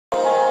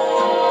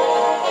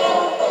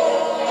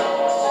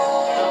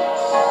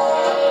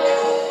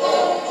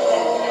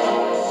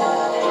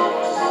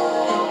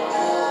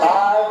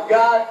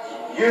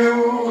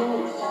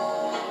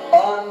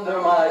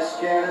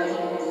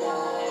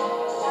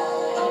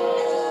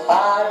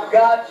I've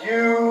got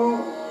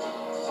you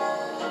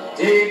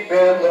deep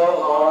in the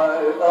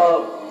heart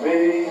of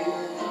me,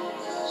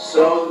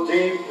 so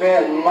deep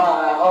in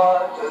my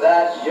heart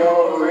that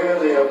you're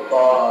really a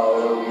part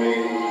of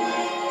me.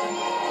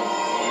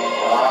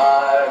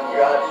 I've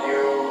got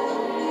you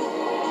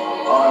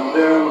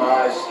under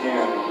my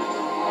skin.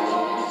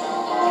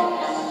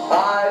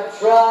 I've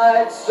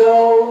tried so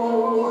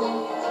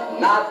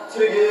not to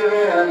give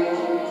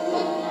in.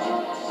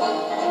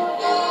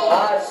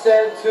 I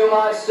said to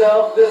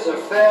myself, this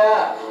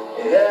affair,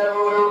 it never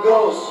will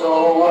go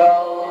so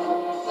well.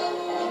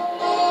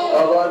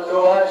 But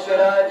why should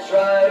I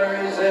try to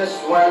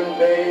resist when,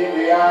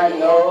 baby, I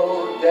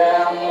know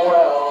damn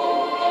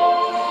well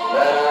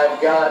that I've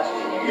got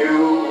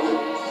you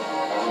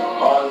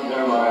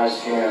under my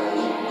skin.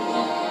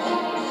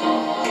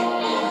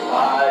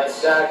 I'd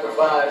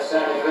sacrifice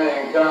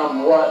anything,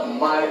 come what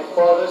might,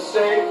 for the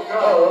sake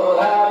of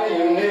having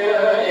you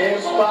near,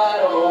 in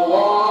spite of a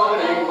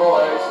warning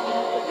voice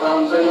that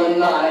comes in the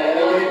night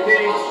and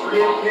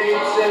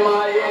repeats in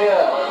my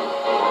ear.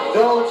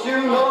 Don't you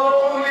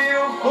know,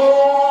 you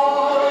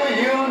fool,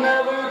 you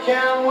never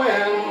can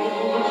win.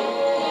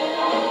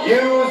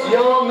 Use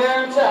your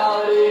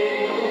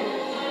mentality,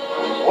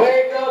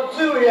 wake up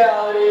to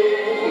reality.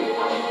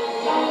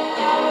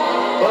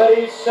 But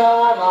each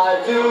time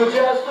I do,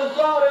 just the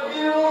thought of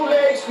you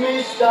makes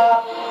me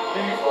stop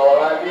before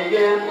I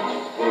begin,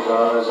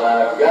 because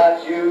I've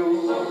got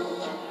you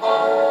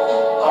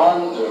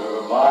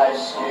under my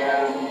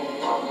skin.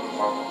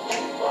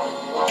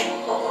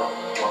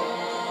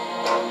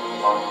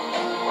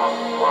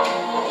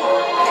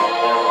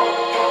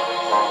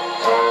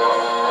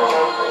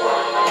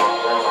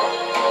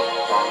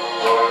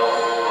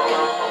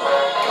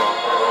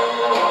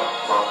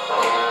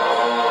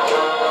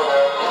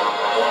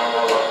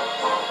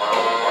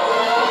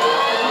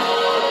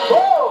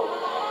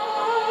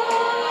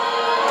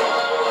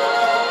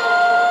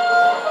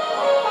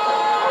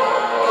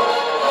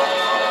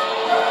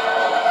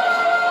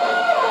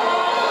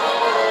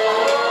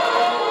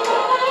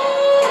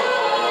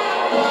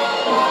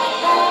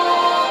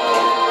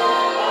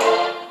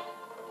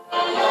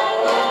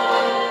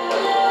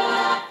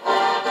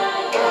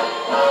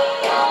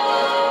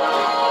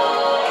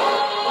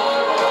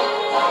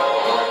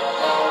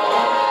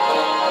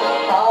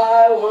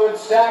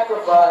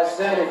 Sacrifice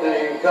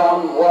anything,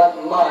 come what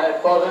might,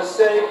 for the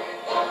sake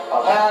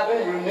of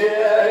having you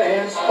near,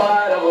 in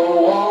spite of a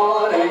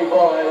warning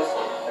voice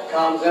that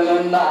comes in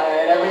the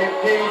night and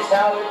repeats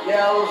how it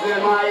yells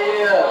in my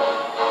ear.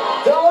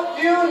 Don't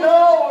you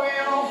know,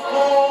 you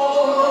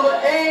fool,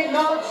 ain't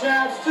no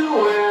chance to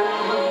win.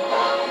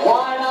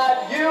 Why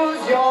not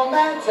use your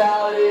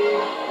mentality,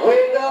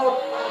 wake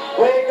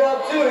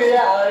up to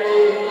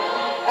reality.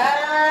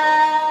 And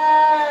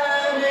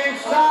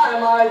each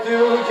time I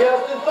do,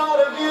 just the thought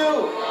of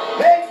you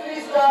makes me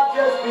stop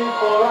just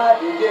before I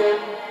begin,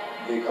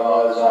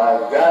 because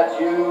I've got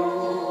you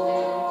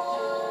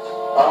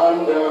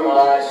under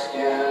my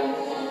skin,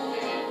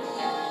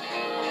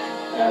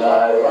 and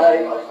I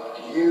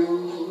like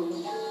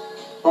you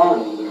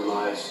under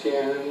my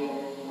skin.